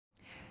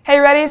Hey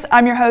Reddies,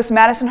 I'm your host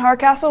Madison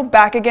Hardcastle,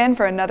 back again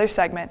for another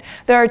segment.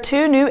 There are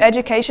two new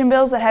education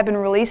bills that have been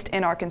released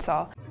in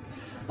Arkansas.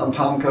 I'm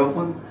Tom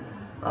Copeland.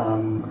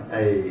 I'm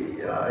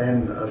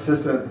an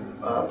assistant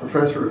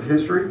professor of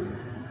history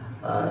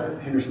at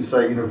Henderson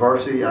State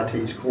University. I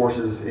teach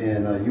courses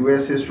in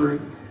U.S. history.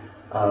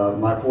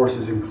 My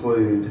courses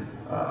include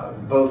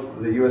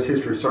both the U.S.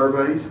 history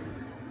surveys,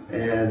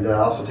 and I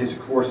also teach a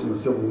course in the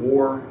Civil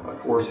War, a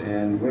course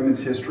in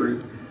women's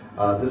history.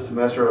 This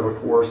semester I have a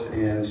course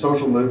in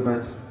social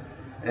movements,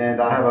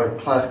 and I have a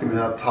class coming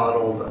up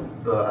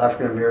titled The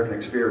African American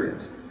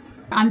Experience.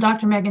 I'm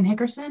Dr. Megan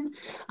Hickerson.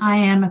 I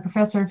am a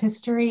professor of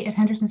history at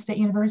Henderson State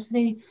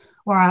University,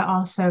 where I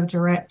also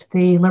direct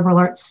the liberal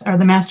arts, or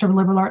the Master of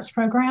Liberal Arts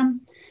program.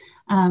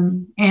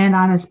 And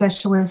I'm a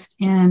specialist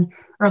in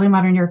early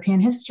modern European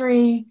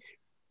history,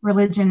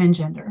 religion, and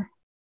gender.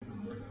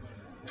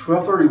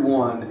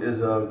 1231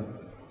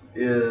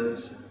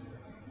 is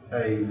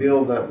a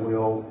bill that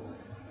will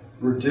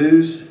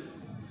reduce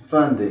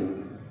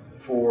funding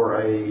for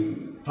a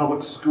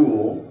public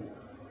school,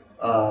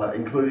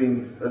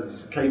 including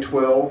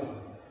K-12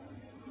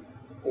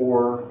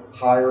 or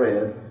higher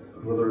ed,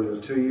 whether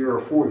it's a 2-year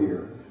or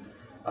 4-year.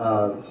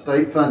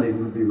 State funding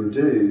would be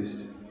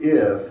reduced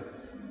if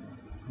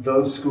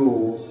those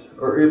schools,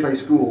 or if a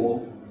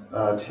school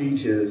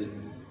teaches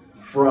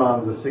from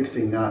the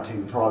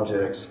 1619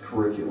 project's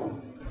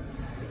curriculum.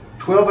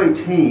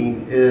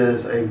 1218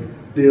 is a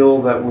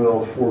bill that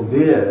will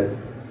forbid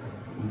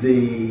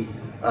the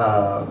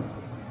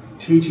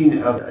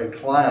teaching of a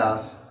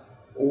class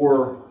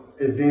or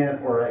event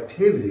or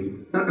activity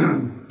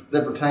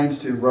that pertains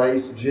to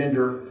race,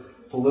 gender,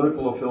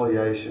 political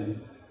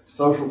affiliation,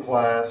 social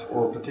class,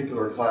 or a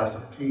particular class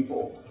of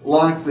people.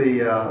 Like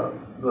the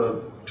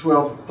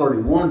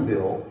 1231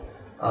 bill,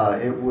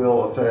 it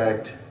will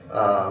affect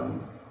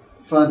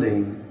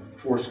funding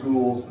for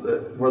schools,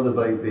 that, whether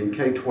they be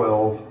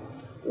K-12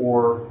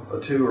 or a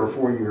 2- or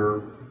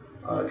 4-year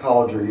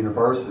college or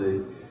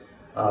university.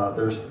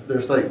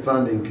 Their state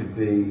funding could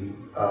be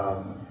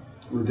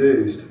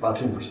reduced by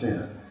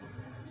 10%.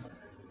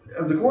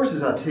 Of the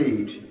courses I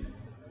teach,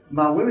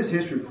 my women's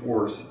history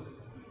course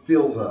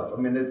fills up. I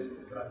mean, it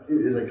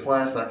is a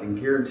class I can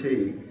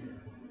guarantee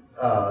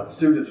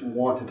students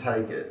want to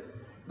take it.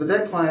 But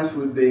that class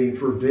would be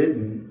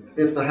forbidden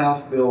if the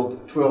House Bill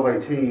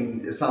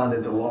 1218 is signed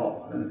into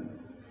law. And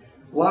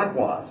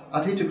likewise,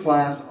 I teach a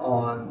class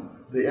on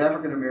the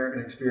African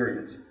American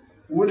experience,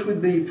 which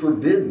would be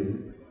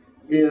forbidden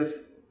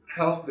if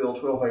House Bill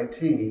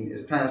 1218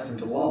 is passed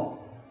into law.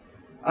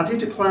 I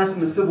teach a class in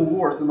the Civil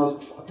War. It's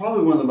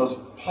probably one of the most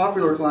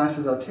popular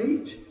classes I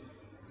teach.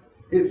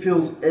 It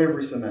fills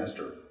every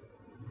semester.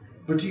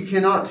 But you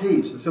cannot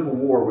teach the Civil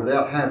War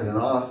without having an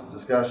honest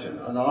discussion,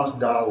 an honest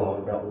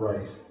dialogue about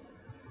race.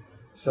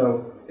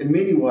 So, in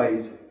many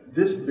ways,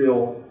 this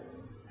bill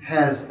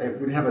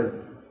would have a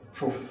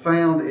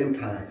profound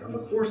impact on the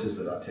courses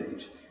that I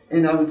teach.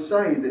 And I would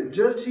say that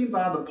judging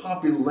by the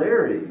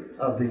popularity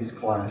of these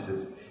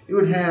classes, it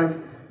would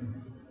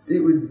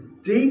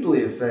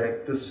deeply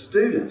affect the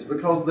students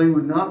because they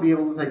would not be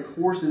able to take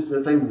courses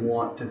that they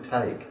want to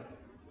take.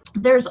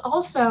 There's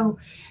also,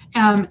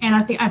 and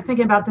I'm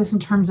thinking about this in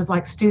terms of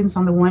like students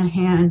on the one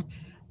hand,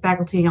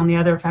 faculty on the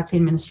other, faculty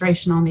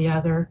administration on the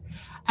other.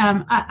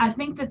 I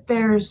think that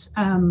there's,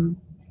 in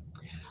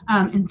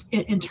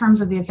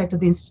terms of the effect of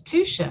the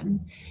institution,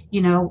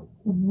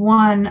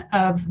 one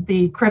of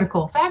the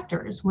critical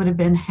factors would have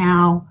been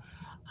how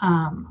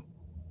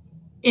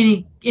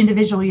any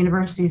individual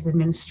university's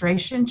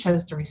administration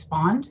chose to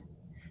respond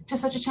to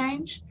such a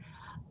change,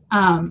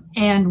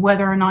 and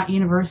whether or not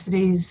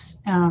universities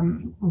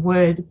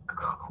would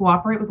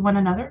cooperate with one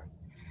another,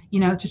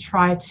 to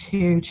try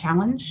to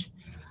challenge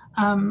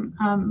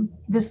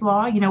this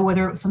law,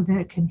 whether it was something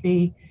that could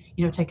be,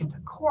 taken to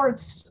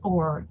courts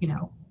or,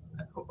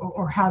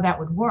 or how that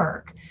would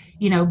work,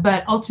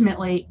 but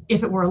ultimately,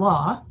 if it were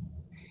law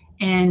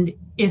and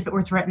if it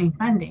were threatening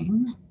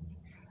funding,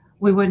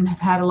 we wouldn't have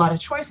had a lot of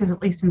choices,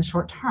 at least in the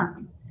short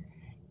term.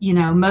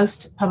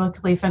 Most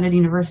publicly funded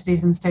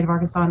universities in the state of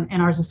Arkansas,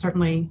 and ours is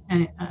certainly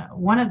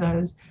one of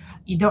those,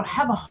 you don't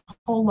have a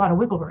whole lot of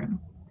wiggle room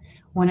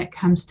when it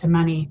comes to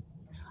money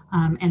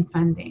and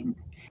funding.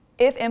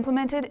 If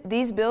implemented,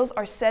 these bills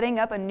are setting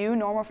up a new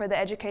normal for the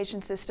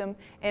education system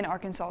in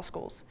Arkansas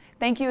schools.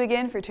 Thank you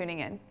again for tuning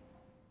in.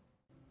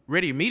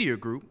 Ready Media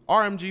Group,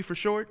 RMG for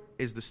short,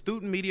 is the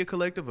student media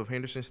collective of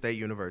Henderson State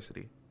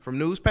University. From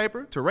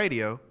newspaper to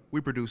radio, we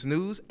produce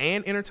news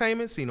and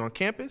entertainment seen on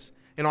campus,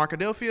 in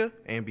Arkadelphia,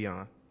 and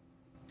beyond.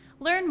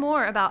 Learn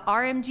more about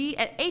RMG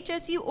at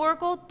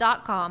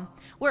hsuoracle.com.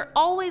 We're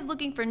always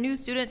looking for new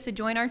students to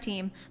join our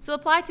team, so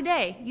apply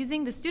today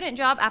using the student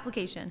job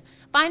application.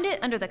 Find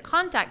it under the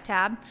Contact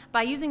tab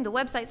by using the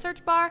website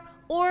search bar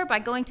or by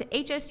going to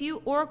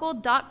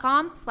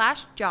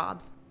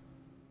hsuoracle.com/jobs.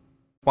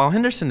 While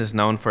Henderson is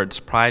known for its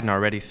pride and our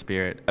ready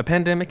spirit, a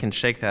pandemic can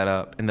shake that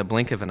up in the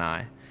blink of an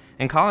eye.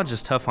 And college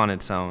is tough on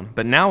its own,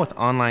 but now with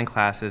online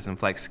classes and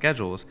flex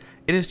schedules,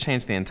 it has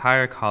changed the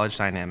entire college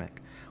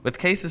dynamic. With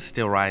cases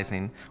still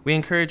rising, we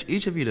encourage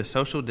each of you to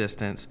social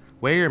distance,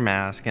 wear your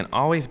mask, and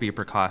always be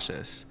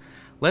precautious.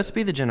 Let's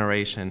be the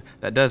generation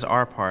that does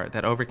our part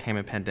that overcame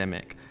a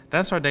pandemic.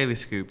 That's our Daily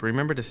Scoop.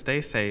 Remember to stay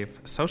safe,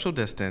 social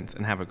distance,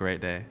 and have a great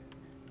day.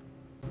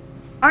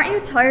 Aren't you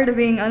tired of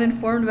being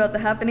uninformed about the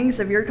happenings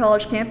of your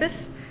college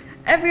campus?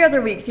 Every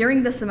other week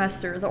during the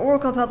semester, the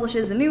Oracle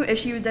publishes a new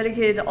issue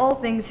dedicated to all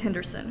things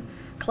Henderson.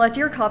 Collect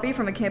your copy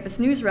from a campus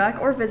news rack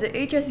or visit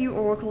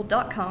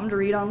hsuoracle.com to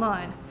read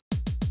online.